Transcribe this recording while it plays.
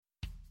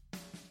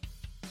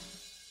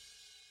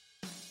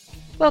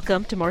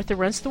Welcome to Martha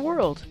Runs the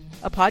World,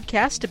 a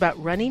podcast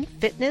about running,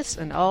 fitness,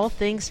 and all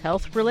things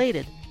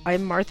health-related.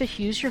 I'm Martha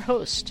Hughes, your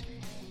host.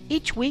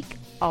 Each week,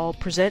 I'll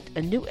present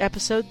a new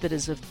episode that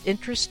is of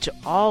interest to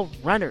all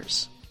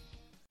runners.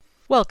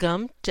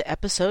 Welcome to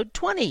episode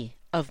 20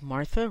 of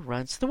Martha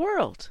Runs the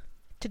World.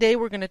 Today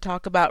we're going to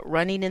talk about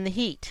running in the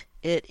heat.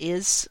 It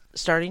is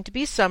starting to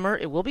be summer.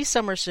 It will be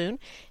summer soon,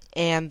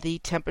 and the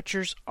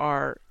temperatures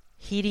are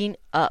heating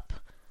up.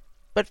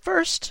 But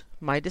first,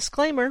 my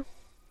disclaimer.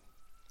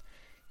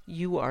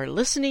 You are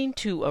listening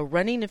to a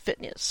running and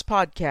fitness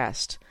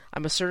podcast.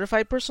 I'm a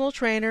certified personal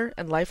trainer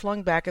and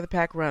lifelong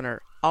back-of-the-pack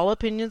runner. All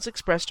opinions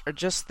expressed are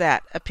just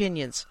that,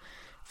 opinions.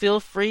 Feel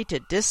free to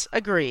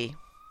disagree.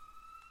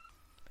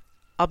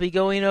 I'll be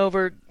going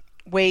over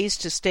ways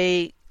to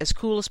stay as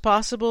cool as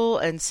possible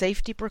and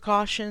safety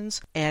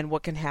precautions and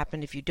what can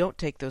happen if you don't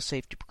take those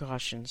safety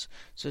precautions.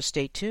 So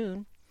stay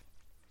tuned.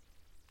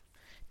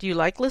 Do you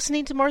like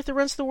listening to Martha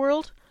Runs the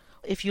World?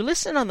 If you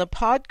listen on the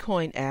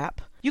Podcoin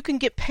app, you can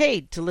get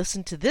paid to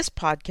listen to this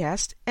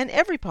podcast and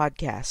every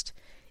podcast.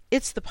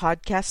 It's the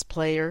podcast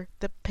player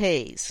that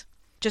pays.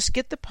 Just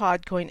get the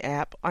Podcoin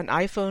app on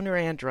iPhone or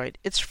Android.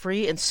 It's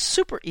free and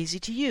super easy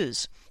to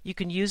use. You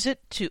can use it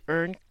to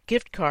earn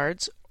gift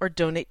cards or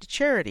donate to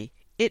charity.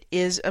 It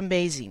is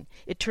amazing.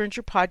 It turns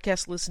your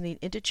podcast listening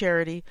into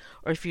charity,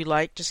 or if you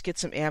like, just get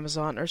some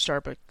Amazon or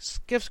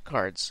Starbucks gift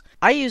cards.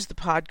 I use the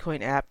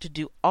Podcoin app to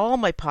do all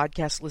my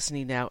podcast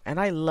listening now, and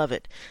I love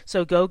it.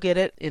 So go get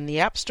it in the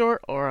App Store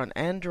or on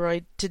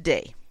Android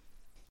today.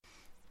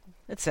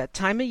 It's that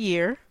time of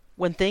year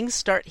when things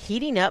start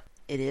heating up.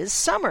 It is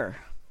summer.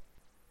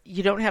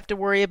 You don't have to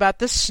worry about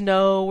the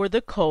snow or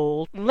the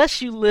cold,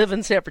 unless you live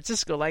in San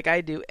Francisco like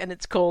I do, and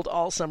it's cold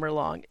all summer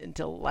long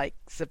until like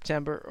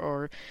September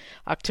or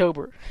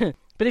October.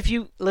 But if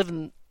you live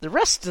in the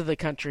rest of the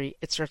country,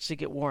 it starts to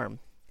get warm.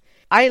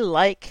 I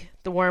like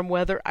the warm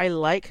weather. I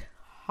like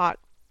hot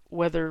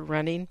weather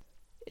running.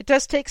 It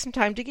does take some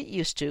time to get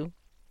used to,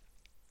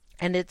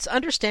 and it's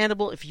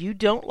understandable if you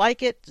don't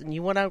like it and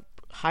you want to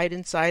hide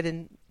inside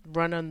and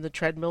run on the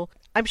treadmill.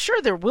 I'm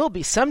sure there will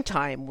be some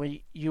time when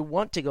you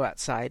want to go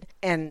outside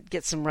and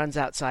get some runs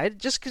outside,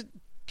 just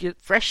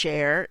get fresh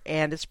air,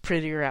 and it's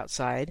prettier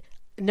outside.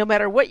 No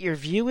matter what your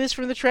view is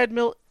from the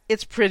treadmill,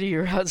 it's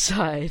prettier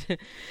outside.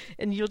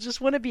 And you'll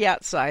just want to be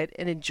outside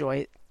and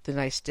enjoy the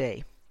nice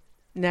day.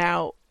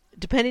 Now,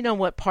 depending on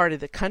what part of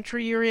the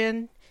country you're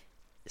in,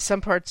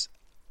 some parts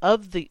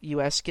of the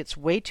U.S. gets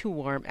way too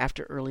warm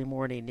after early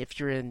morning. If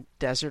you're in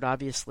desert,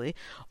 obviously,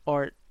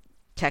 or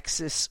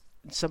Texas,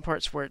 some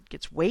parts where it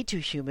gets way too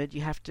humid,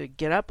 you have to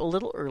get up a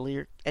little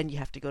earlier, and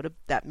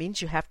that means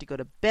you have to go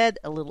to bed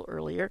a little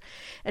earlier,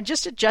 and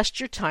just adjust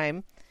your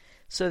time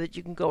so that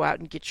you can go out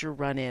and get your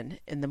run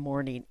in the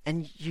morning,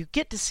 and you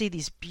get to see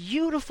these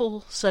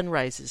beautiful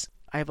sunrises.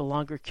 I have a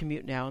longer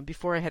commute now, and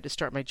before I had to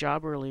start my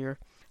job earlier,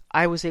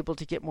 I was able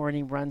to get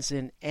morning runs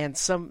in, and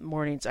some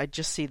mornings I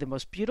just see the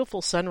most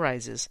beautiful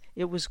sunrises.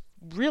 It was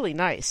really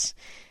nice,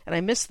 and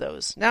I miss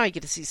those. Now I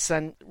get to see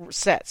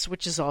sunsets,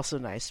 which is also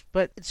nice,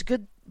 but it's a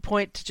good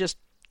point to just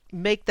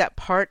make that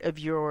part of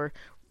your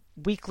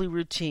weekly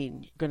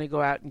routine. You're going to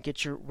go out and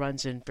get your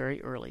runs in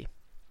very early.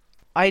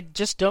 I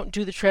just don't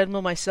do the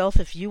treadmill myself.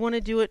 If you want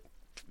to do it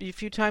a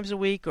few times a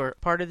week or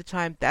part of the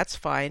time, that's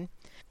fine,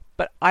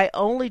 but I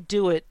only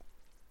do it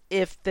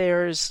if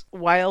there's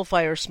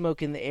wildfire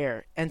smoke in the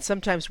air, and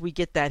sometimes we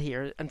get that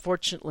here.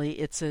 Unfortunately,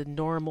 it's a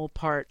normal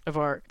part of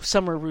our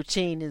summer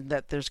routine in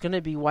that there's going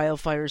to be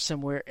wildfires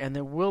somewhere, and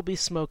there will be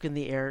smoke in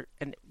the air,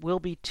 and it will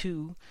be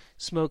too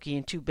smoky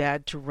and too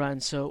bad to run,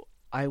 so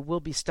I will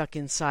be stuck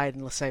inside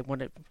unless I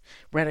want to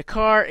rent a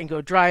car and go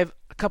drive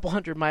a couple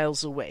 100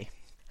 miles away.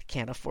 I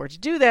can't afford to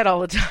do that all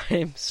the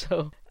time,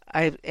 so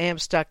I am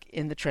stuck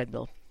in the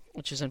treadmill,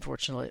 which is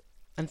unfortunate,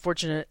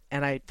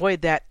 and I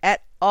avoid that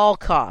at all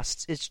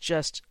costs. It's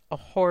just a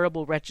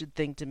horrible, wretched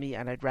thing to me,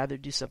 and I'd rather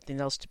do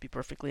something else, to be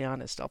perfectly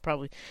honest. I'll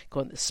probably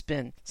go on the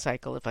spin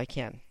cycle if I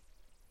can.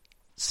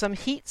 Some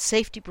heat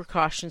safety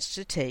precautions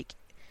to take.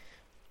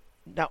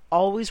 Now,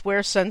 always wear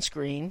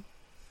sunscreen.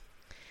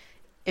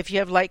 If you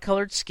have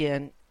light-colored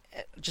skin,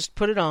 just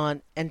put it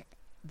on, and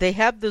they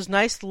have those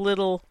nice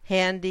little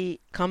handy,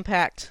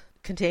 compact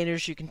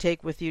containers you can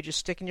take with you. Just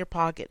stick in your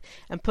pocket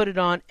and put it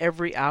on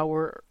every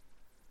hour.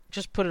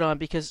 Just put it on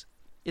because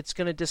it's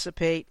going to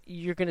dissipate,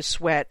 you're going to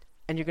sweat,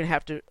 and you're going to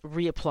have to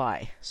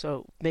reapply.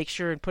 So make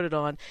sure and put it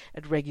on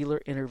at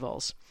regular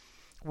intervals.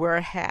 Wear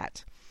a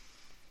hat.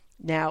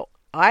 Now,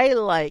 I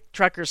like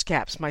trucker's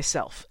caps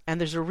myself,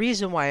 and there's a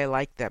reason why I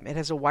like them. It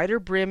has a wider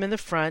brim in the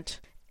front,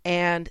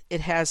 and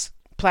it has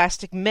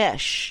plastic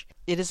mesh.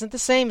 It isn't the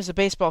same as a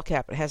baseball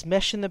cap. It has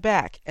mesh in the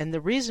back. And the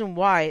reason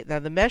why, now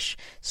the mesh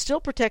still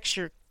protects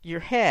your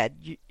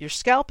head, your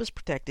scalp is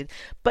protected,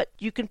 but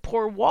you can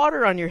pour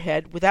water on your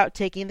head without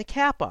taking the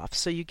cap off.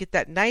 So you get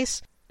that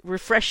nice,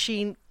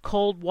 refreshing,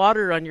 cold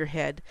water on your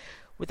head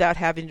without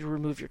having to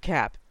remove your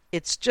cap.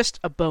 It's just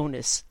a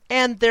bonus.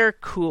 And they're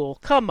cool.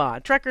 Come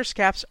on, truckers'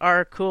 caps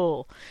are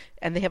cool.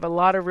 And they have a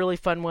lot of really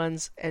fun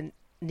ones. And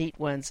neat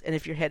ones. And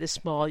if your head is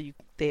small,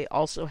 they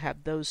also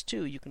have those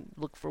too. You can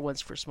look for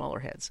ones for smaller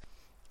heads.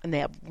 And they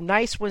have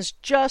nice ones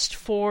just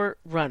for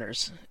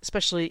runners,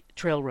 especially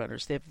trail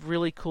runners. They have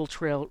really cool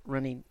trail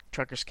running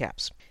trucker's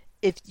caps.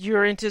 If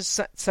you're into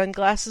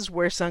sunglasses,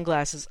 wear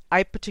sunglasses.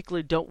 I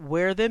particularly don't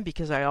wear them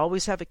because I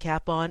always have a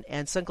cap on,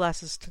 and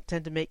sunglasses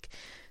tend to make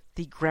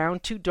the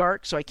ground too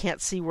dark, so I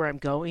can't see where I'm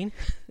going,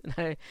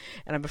 and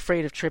I'm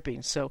afraid of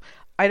tripping. So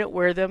I don't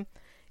wear them.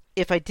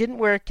 If I didn't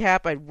wear a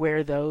cap, I'd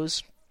wear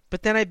those.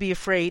 But then I'd be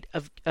afraid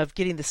of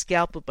getting the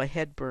scalp of my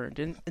head burned.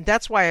 And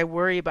that's why I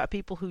worry about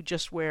people who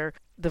just wear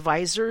the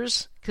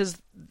visors,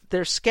 because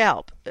their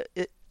scalp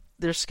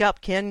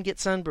can get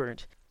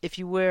sunburned. If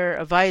you wear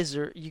a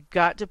visor, you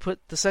got to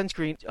put the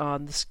sunscreen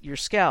on your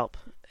scalp.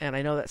 And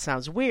I know that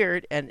sounds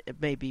weird and it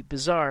may be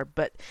bizarre,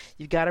 but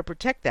you've got to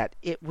protect that.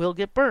 It will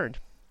get burned.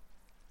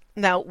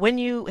 Now, when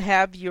you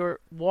have your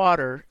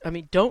water,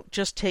 don't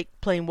just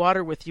take plain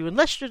water with you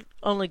unless you're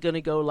only going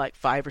to go like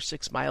 5 or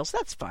 6 miles.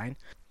 That's fine.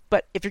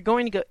 But if you're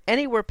going to go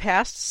anywhere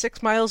past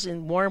 6 miles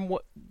in warm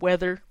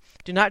weather,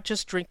 do not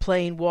just drink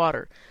plain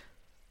water.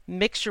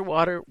 Mix your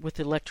water with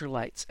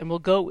electrolytes. And we'll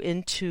go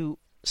into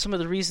some of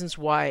the reasons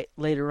why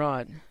later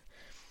on.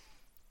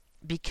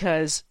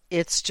 Because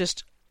it's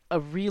just a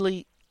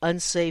really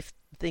unsafe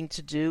thing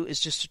to do is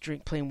just to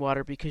drink plain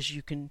water, because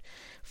you can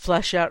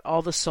flush out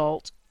all the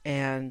salt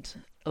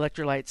and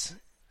electrolytes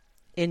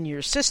in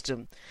your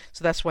system.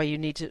 So that's why you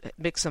need to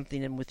mix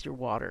something in with your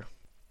water.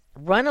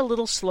 Run a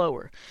little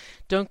slower.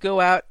 Don't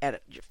go out at a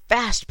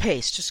fast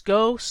pace. Just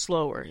go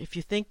slower. If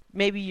you think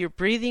maybe you're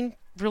breathing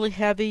really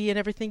heavy and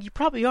everything, you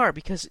probably are,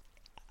 because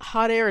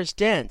hot air is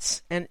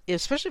dense, and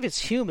especially if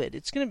it's humid,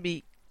 it's going to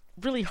be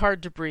really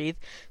hard to breathe.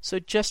 So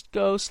just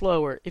go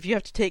slower. If you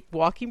have to take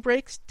walking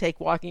breaks, take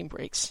walking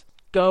breaks.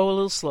 Go a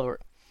little slower.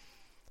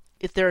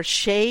 If there's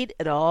shade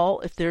at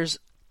all, if there's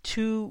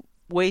 2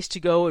 ways to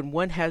go and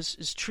one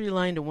is tree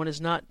lined and one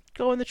is not,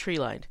 go on the tree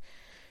lined.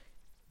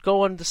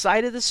 Go on the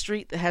side of the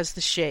street that has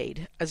the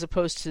shade as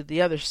opposed to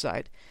the other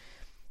side.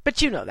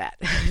 But you know that.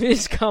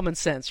 It's common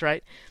sense,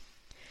 right?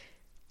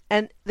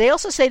 And they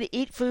also say to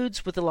eat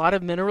foods with a lot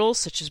of minerals,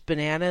 such as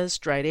bananas,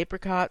 dried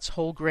apricots,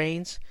 whole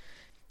grains,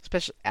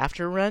 especially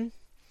after a run.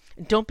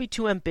 And don't be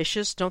too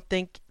ambitious. Don't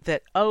think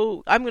that,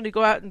 I'm going to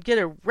go out and get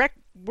a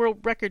world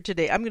record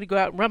today. I'm going to go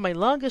out and run my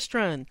longest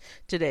run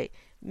today.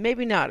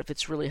 Maybe not if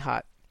it's really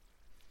hot.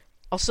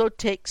 Also,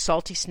 take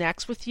salty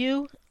snacks with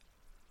you.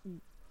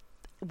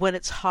 When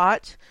it's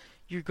hot,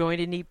 you're going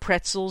to need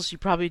pretzels. You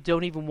probably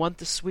don't even want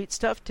the sweet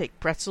stuff. Take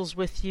pretzels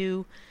with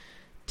you.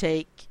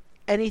 Take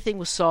anything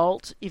with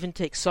salt. Even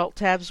take salt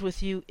tabs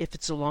with you if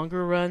it's a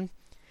longer run.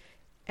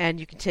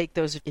 And you can take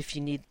those if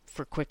you need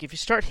for quick. If you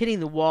start hitting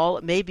the wall,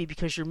 it may be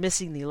because you're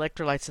missing the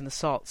electrolytes and the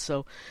salt.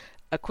 So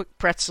a quick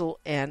pretzel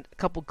and a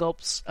couple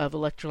gulps of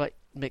electrolyte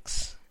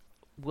mix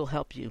will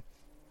help you.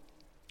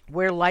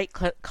 Wear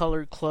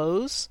light-colored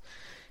clothes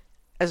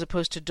as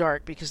opposed to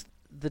dark, because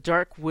the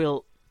dark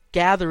will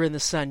gather in the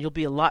sun. You'll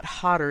be a lot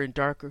hotter in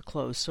darker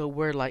clothes, so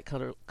wear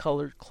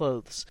light-colored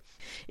clothes.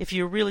 If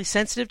you're really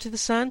sensitive to the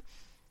sun,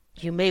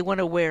 you may want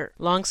to wear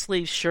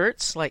long-sleeve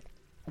shirts, like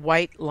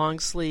white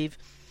long-sleeve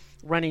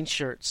running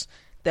shirts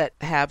that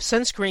have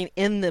sunscreen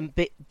in them,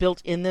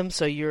 built in them,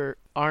 so your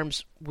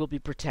arms will be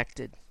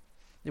protected.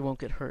 They won't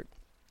get hurt.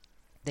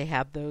 They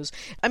have those.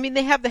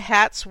 They have the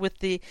hats with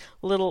the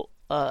little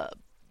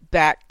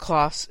back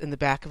cloths in the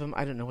back of them.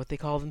 I don't know what they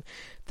call them,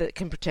 that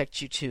can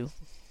protect you too.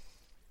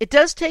 It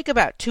does take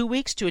about 2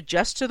 weeks to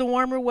adjust to the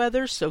warmer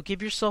weather, so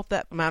give yourself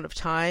that amount of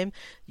time.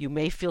 You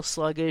may feel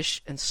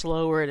sluggish and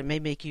slower, and it may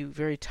make you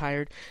very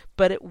tired,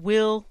 but it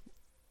will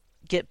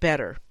get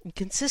better. And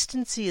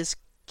consistency is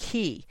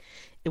key.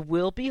 It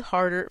will be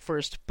harder at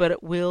first, but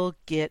it will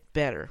get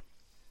better.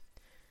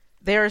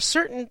 There are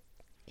certain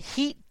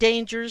heat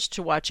dangers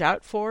to watch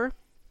out for.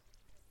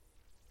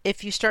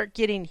 If you start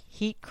getting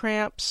heat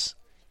cramps,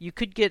 you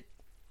could get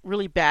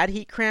really bad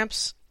heat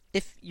cramps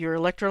if your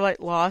electrolyte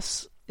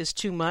loss is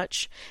too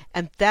much.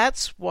 And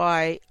that's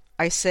why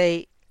I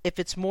say if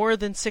it's more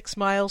than 6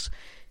 miles,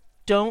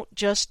 don't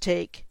just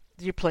take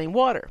your plain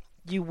water.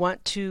 You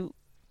want to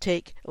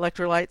take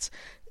electrolytes.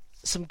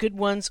 Some good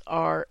ones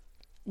are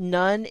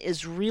Nun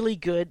is really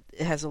good.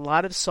 It has a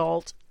lot of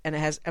salt and it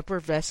has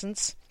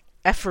effervescence.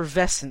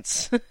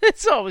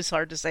 It's always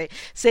hard to say.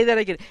 Say that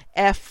again.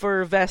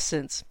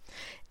 Effervescence.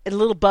 A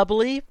little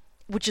bubbly,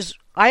 which is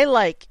I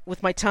like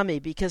with my tummy,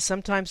 because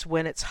sometimes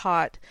when it's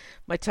hot,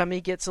 my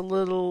tummy gets a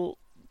little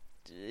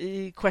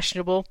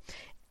questionable,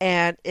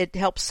 and it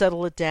helps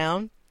settle it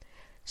down.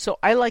 So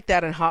I like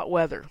that in hot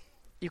weather.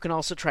 You can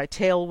also try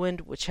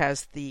Tailwind, which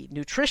has the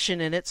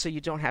nutrition in it, so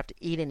you don't have to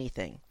eat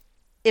anything.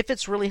 If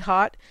it's really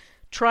hot,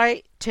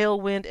 try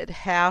Tailwind at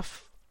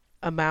half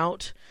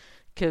amount,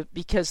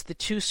 because the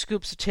 2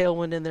 scoops of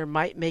Tailwind in there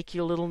might make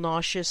you a little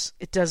nauseous.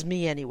 It does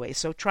me anyway.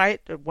 So try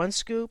it at 1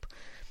 scoop,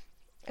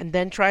 and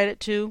then try it at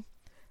 2.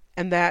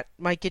 And that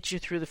might get you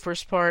through the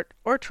first part,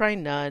 or try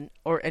Nun,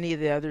 or any of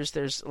the others.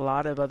 There's a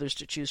lot of others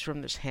to choose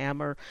from. There's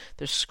Hammer,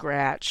 there's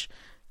Scratch,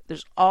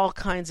 there's all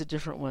kinds of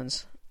different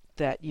ones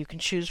that you can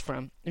choose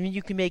from. I mean,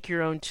 you can make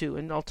your own too,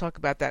 and I'll talk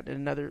about that in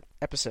another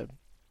episode.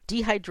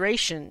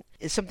 Dehydration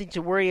is something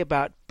to worry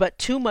about, but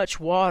too much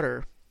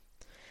water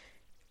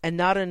and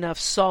not enough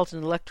salt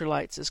and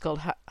electrolytes is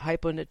called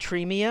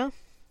hyponatremia,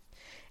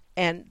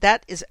 and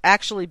that is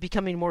actually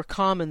becoming more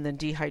common than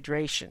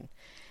dehydration.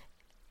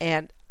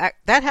 And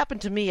that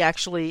happened to me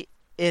actually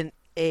in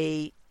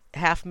a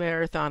half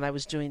marathon. I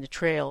was doing the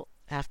trail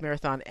half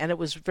marathon, and it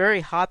was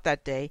very hot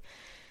that day,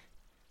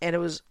 and it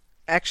was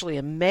actually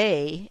in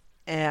May,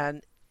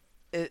 and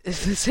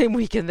it's the same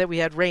weekend that we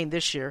had rain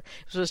this year.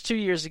 It was 2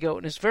 years ago,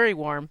 and it's very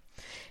warm.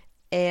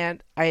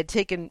 And I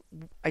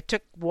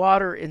took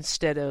water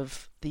instead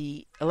of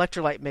the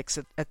electrolyte mix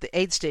at the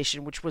aid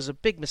station, which was a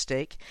big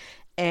mistake.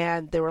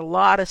 And there were a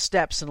lot of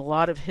steps and a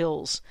lot of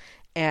hills.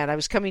 And I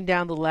was coming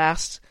down the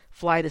last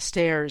flight of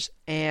stairs,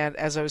 and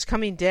as I was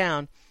coming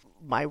down,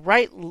 my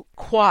right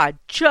quad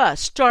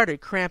just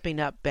started cramping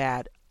up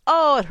bad.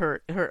 Oh, it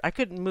hurt. It hurt. I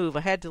couldn't move.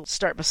 I had to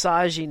start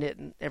massaging it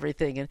and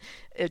everything, and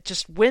it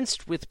just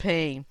winced with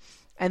pain.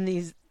 And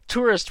these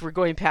tourists were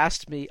going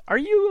past me. Are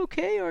you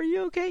okay? Are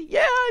you okay?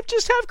 Yeah, I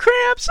just have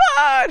cramps.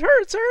 Ah, it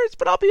hurts,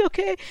 but I'll be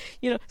okay.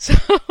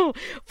 So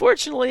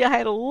fortunately I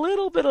had a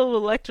little bit of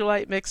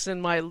electrolyte mix in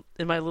my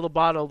little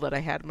bottle that I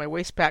had in my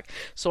waist pack.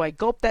 So I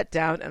gulped that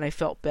down and I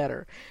felt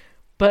better.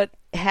 But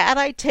had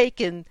I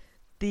taken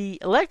the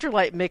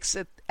electrolyte mix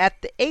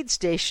at the aid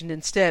station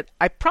instead,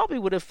 I probably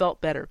would have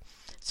felt better.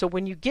 So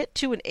when you get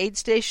to an aid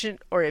station,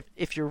 or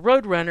if you're a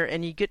road runner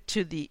and you get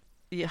to the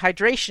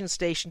hydration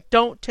station,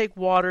 don't take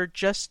water,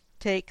 just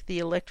take the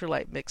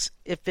electrolyte mix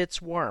if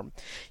it's warm.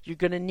 You're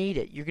going to need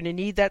it. You're going to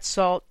need that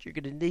salt. You're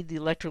going to need the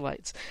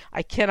electrolytes.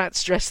 I cannot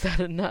stress that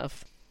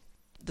enough.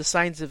 The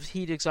signs of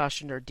heat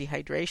exhaustion are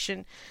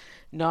dehydration,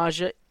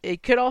 nausea.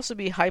 It could also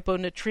be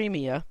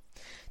hyponatremia.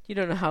 You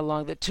don't know how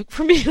long that took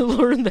for me to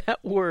learn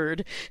that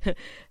word.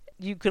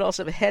 You could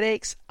also have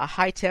headaches, a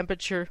high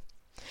temperature,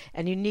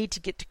 and you need to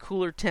get to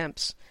cooler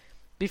temps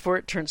before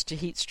it turns to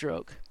heat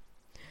stroke.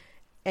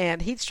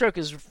 And heat stroke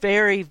is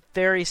very,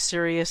 very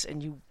serious,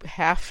 and you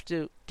have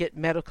to get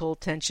medical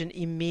attention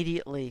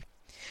immediately.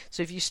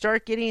 So if you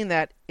start getting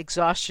that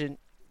exhaustion,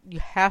 you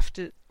have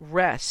to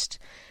rest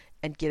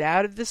and get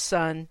out of the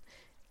sun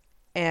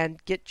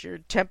and get your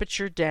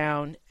temperature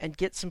down and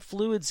get some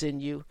fluids in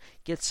you,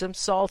 get some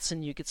salts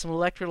in you, get some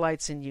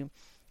electrolytes in you,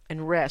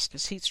 and rest,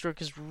 because heat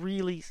stroke is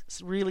really,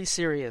 really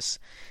serious.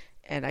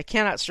 And I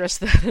cannot stress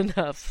that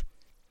enough.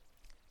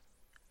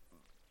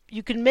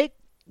 You can make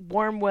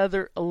warm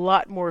weather a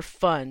lot more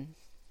fun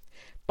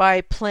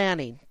by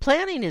planning.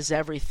 Planning is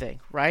everything,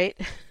 right?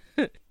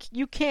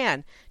 You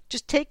can.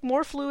 Just take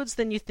more fluids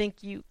than you think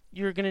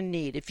you're going to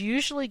need. If you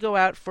usually go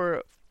out for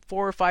a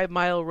 4 or 5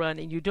 mile run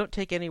and you don't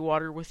take any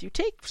water with you,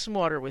 take some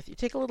water with you.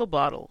 Take a little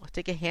bottle.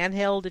 Take a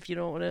handheld if you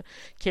don't want to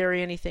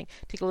carry anything.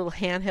 Take a little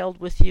handheld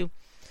with you.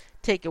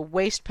 Take a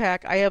waist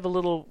pack. I have a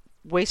little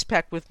waist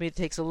pack with me that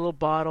takes a little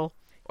bottle.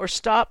 Or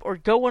stop or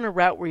go on a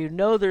route where you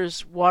know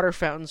there's water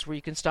fountains where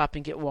you can stop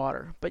and get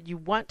water. But you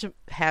want to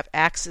have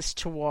access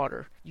to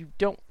water. You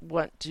don't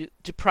want to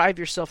deprive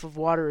yourself of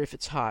water if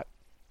it's hot.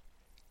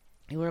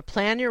 You want to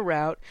plan your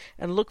route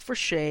and look for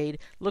shade,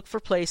 look for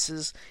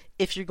places.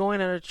 If you're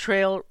going on a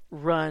trail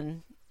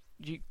run,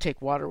 you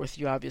take water with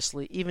you,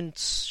 obviously. Even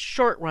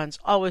short runs,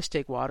 always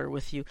take water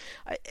with you.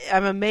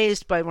 I'm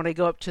amazed by when I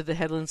go up to the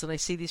headlands and I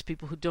see these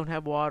people who don't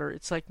have water.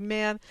 It's like,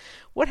 man,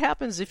 what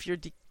happens if you're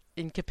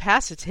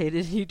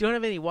incapacitated and you don't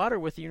have any water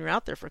with you and you're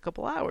out there for a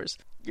couple hours?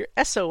 You're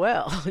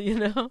SOL,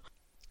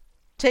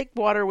 Take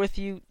water with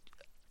you.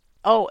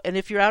 Oh, and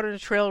if you're out on a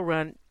trail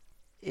run,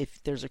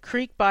 if there's a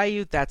creek by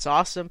you, that's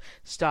awesome.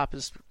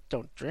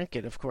 Don't drink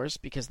it, of course,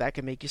 because that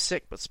can make you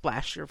sick, but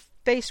splash your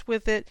face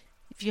with it.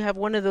 If you have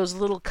one of those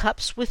little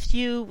cups with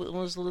you,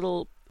 those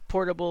little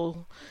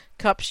portable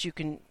cups, you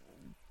can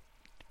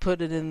put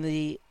it in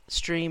the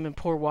stream and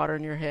pour water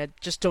on your head.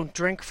 Just don't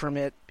drink from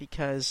it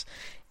because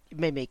it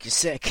may make you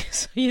sick,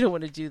 so you don't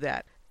want to do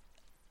that.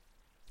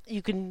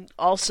 You can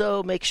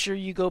also make sure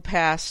you go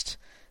past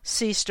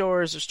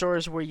C-stores or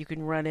stores where you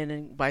can run in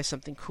and buy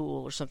something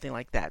cool or something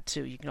like that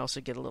too. You can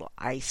also get a little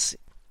ice.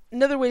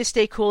 Another way to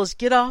stay cool is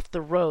get off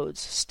the roads.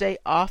 Stay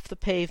off the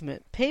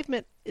pavement.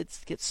 Pavement, it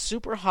gets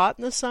super hot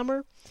in the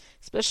summer,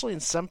 especially in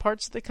some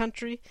parts of the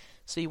country,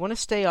 so you want to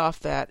stay off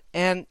that.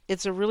 And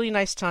it's a really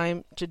nice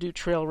time to do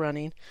trail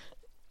running.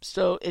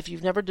 So if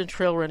you've never done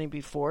trail running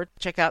before,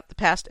 check out the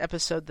past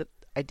episode that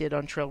I did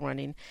on trail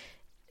running.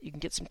 You can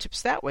get some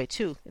tips that way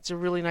too. It's a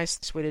really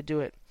nice way to do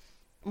it.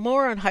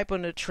 More on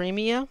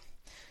hyponatremia,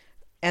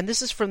 and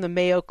this is from the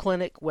Mayo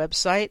Clinic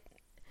website.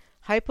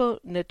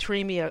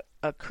 Hyponatremia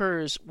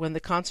occurs when the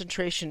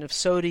concentration of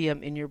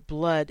sodium in your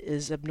blood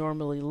is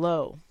abnormally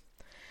low.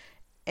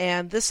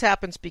 And this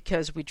happens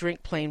because we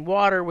drink plain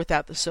water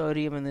without the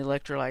sodium and the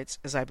electrolytes,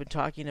 as I've been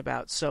talking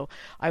about. So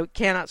I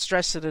cannot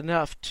stress it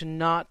enough to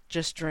not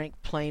just drink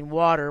plain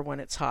water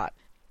when it's hot.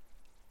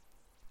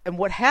 And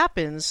what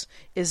happens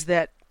is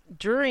that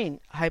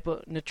during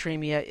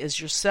hyponatremia is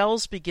your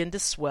cells begin to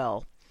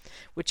swell,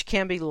 which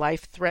can be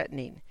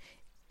life-threatening.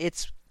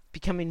 It's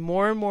becoming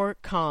more and more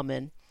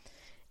common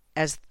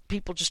as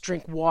people just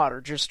drink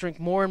water, just drink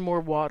more and more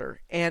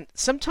water. And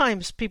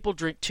sometimes people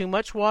drink too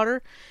much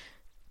water.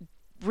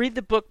 Read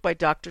the book by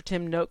Dr.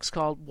 Tim Noakes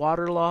called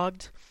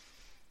Waterlogged.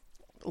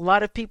 A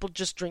lot of people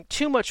just drink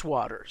too much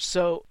water,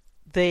 so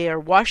they are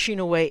washing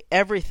away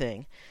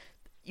everything.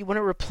 You want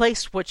to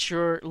replace what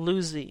you're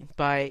losing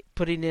by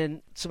putting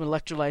in some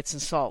electrolytes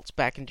and salts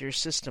back into your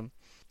system.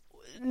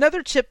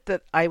 Another tip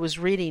that I was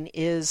reading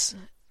is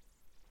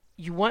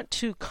you want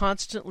to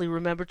constantly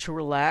remember to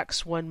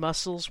relax one's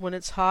muscles when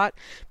it's hot,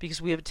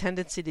 because we have a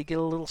tendency to get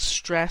a little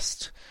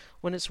stressed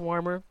when it's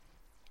warmer.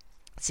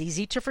 It's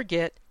easy to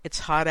forget. It's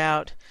hot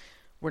out.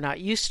 We're not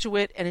used to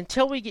it. And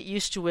until we get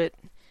used to it,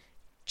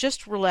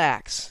 just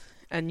relax.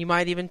 And you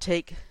might even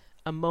take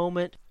a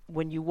moment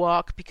when you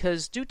walk,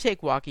 because do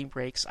take walking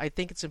breaks. I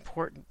think it's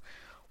important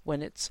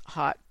when it's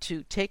hot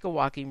to take a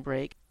walking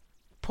break.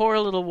 Pour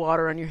a little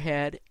water on your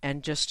head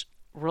and just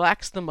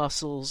relax the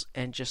muscles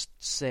and just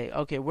say,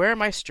 okay, where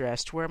am I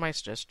stressed? Where am I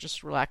stressed?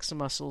 Just relax the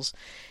muscles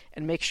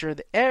and make sure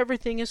that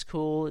everything is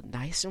cool and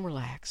nice and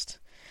relaxed.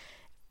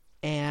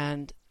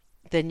 And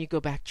then you go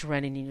back to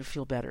running and you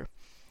feel better.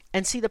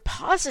 And see the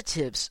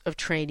positives of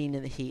training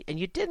in the heat. And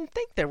you didn't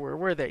think there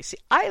were they? See,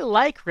 I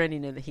like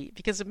running in the heat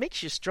because it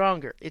makes you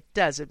stronger. It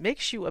does. It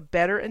makes you a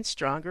better and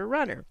stronger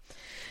runner.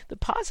 The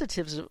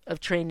positives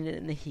of training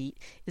in the heat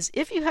is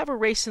if you have a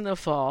race in the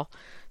fall,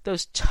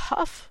 those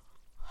tough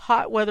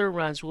hot weather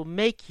runs will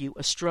make you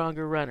a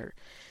stronger runner.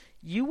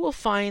 You will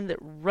find that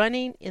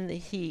running in the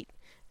heat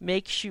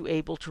makes you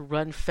able to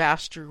run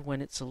faster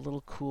when it's a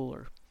little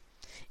cooler.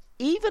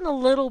 Even a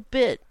little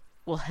bit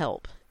will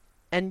help.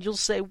 And you'll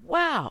say,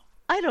 wow,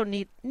 I don't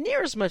need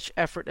near as much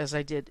effort as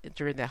I did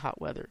during the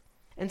hot weather.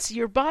 And so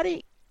your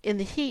body, in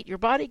the heat, your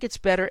body gets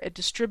better at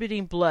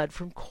distributing blood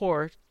from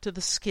core to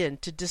the skin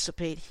to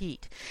dissipate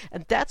heat.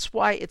 And that's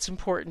why it's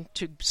important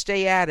to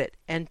stay at it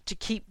and to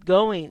keep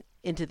going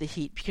into the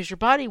heat, because your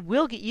body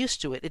will get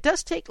used to it. It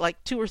does take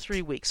like 2 or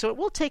 3 weeks, so it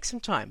will take some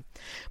time.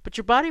 But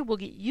your body will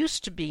get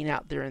used to being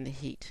out there in the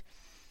heat.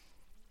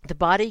 The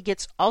body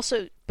gets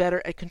also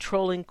better at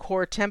controlling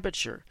core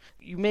temperature.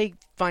 You may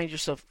find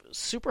yourself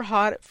super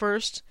hot at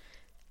first,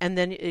 and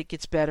then it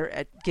gets better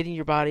at getting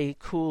your body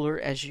cooler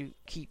as you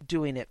keep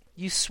doing it.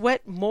 You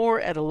sweat more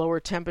at a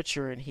lower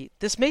temperature in heat.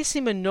 This may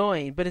seem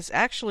annoying, but it's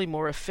actually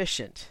more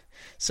efficient.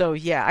 So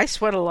yeah, I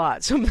sweat a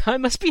lot, so I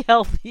must be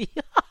healthy.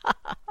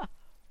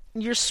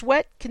 Your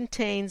sweat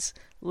contains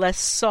less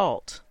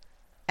salt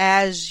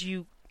as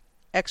you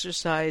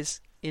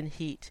exercise in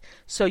heat.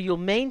 So you'll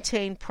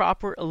maintain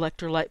proper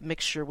electrolyte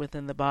mixture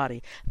within the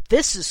body.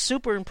 This is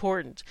super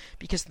important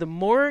because the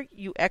more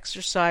you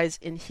exercise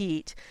in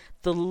heat,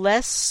 the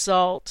less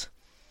salt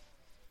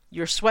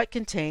your sweat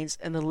contains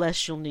and the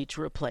less you'll need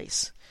to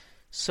replace.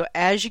 So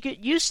as you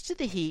get used to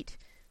the heat,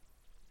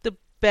 the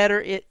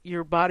better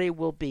your body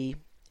will be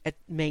at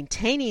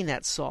maintaining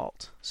that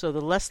salt. So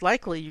the less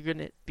likely you're going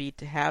to be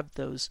to have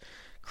those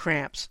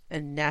cramps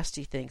and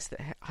nasty things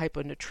that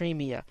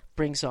hyponatremia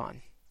brings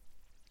on.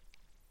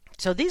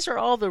 So these are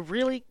all the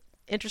really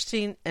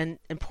interesting and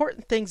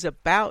important things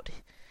about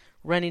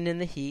running in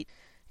the heat.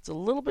 It's a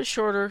little bit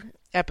shorter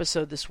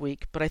episode this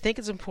week, but I think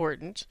it's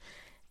important.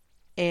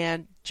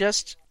 And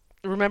just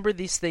remember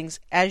these things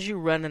as you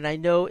run. And I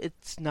know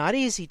it's not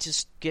easy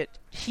to get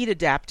heat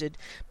adapted,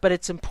 but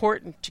it's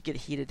important to get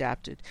heat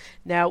adapted.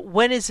 Now,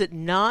 when is it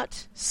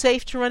not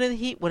safe to run in the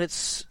heat? When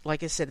it's,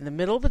 like I said, in the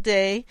middle of the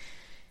day,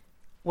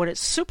 when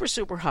it's super,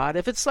 super hot.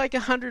 If it's like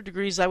 100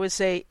 degrees, I would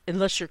say,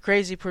 unless you're a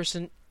crazy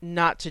person,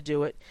 not to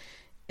do it.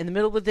 In the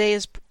middle of the day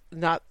is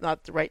not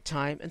the right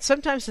time. And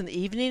sometimes in the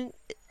evening,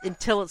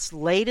 until it's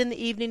late in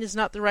the evening, is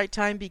not the right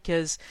time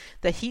because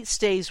the heat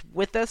stays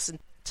with us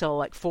until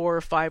like 4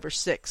 or 5 or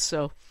 6.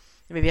 So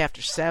maybe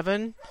after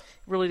 7. It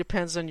really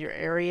depends on your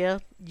area.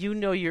 You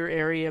know your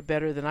area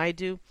better than I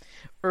do.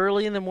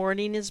 Early in the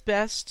morning is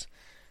best.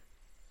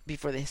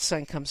 Before the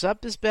sun comes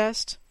up is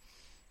best.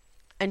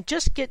 And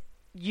just get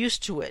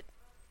used to it.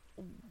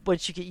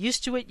 Once you get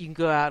used to it, you can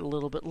go out a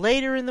little bit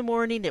later in the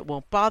morning. It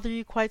won't bother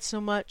you quite so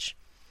much.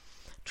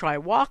 Try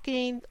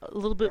walking a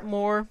little bit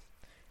more.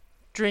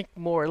 Drink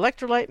more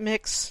electrolyte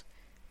mix.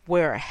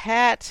 Wear a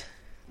hat.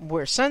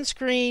 Wear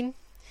sunscreen.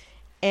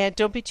 And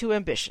don't be too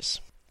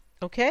ambitious.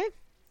 Okay?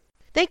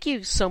 Thank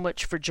you so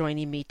much for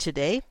joining me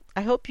today.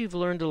 I hope you've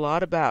learned a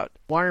lot about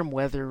warm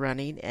weather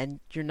running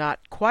and you're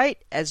not quite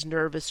as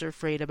nervous or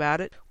afraid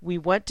about it. We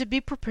want to be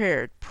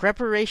prepared.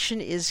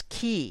 Preparation is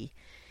key.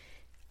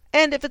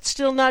 And if it's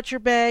still not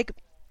your bag,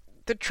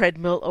 the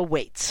treadmill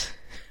awaits.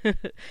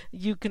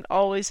 You can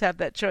always have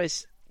that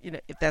choice.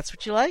 If that's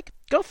what you like,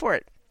 go for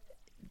it.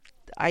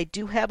 I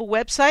do have a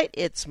website.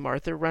 It's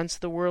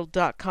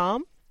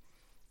martharunstheworld.com.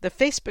 The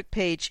Facebook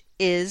page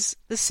is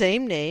the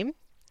same name.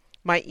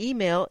 My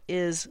email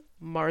is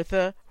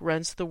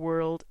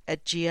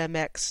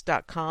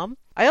martharunstheworld@gmx.com.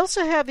 I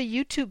also have a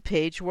YouTube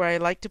page where I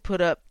like to put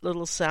up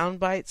little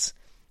sound bites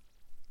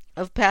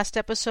of past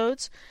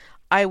episodes.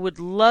 I would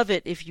love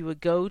it if you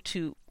would go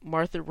to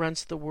Martha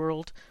Runs the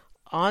World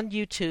on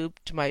YouTube,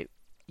 to my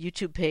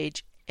YouTube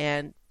page,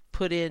 and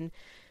put in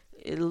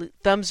a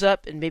thumbs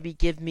up and maybe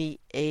give me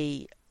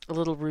a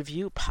little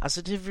review,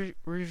 positive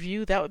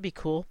review. That would be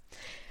cool.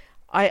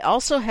 I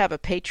also have a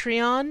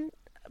Patreon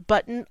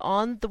button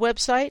on the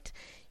website.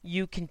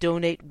 You can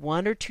donate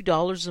 $1 or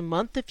 $2 a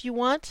month if you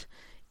want.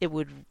 It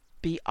would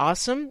be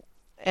awesome.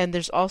 And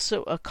there's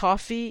also a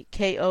Ko-fi,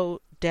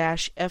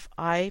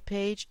 Ko-fi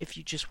page if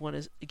you just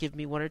want to give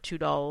me $1 or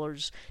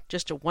 $2,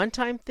 just a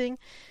one-time thing.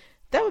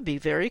 That would be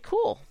very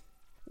cool.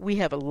 We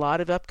have a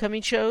lot of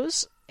upcoming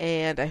shows,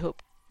 and I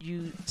hope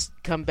you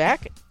come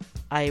back.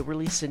 I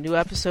release a new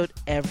episode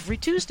every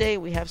Tuesday.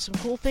 We have some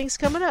cool things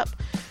coming up.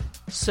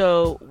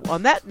 So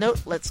on that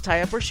note, let's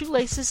tie up our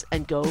shoelaces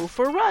and go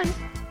for a run.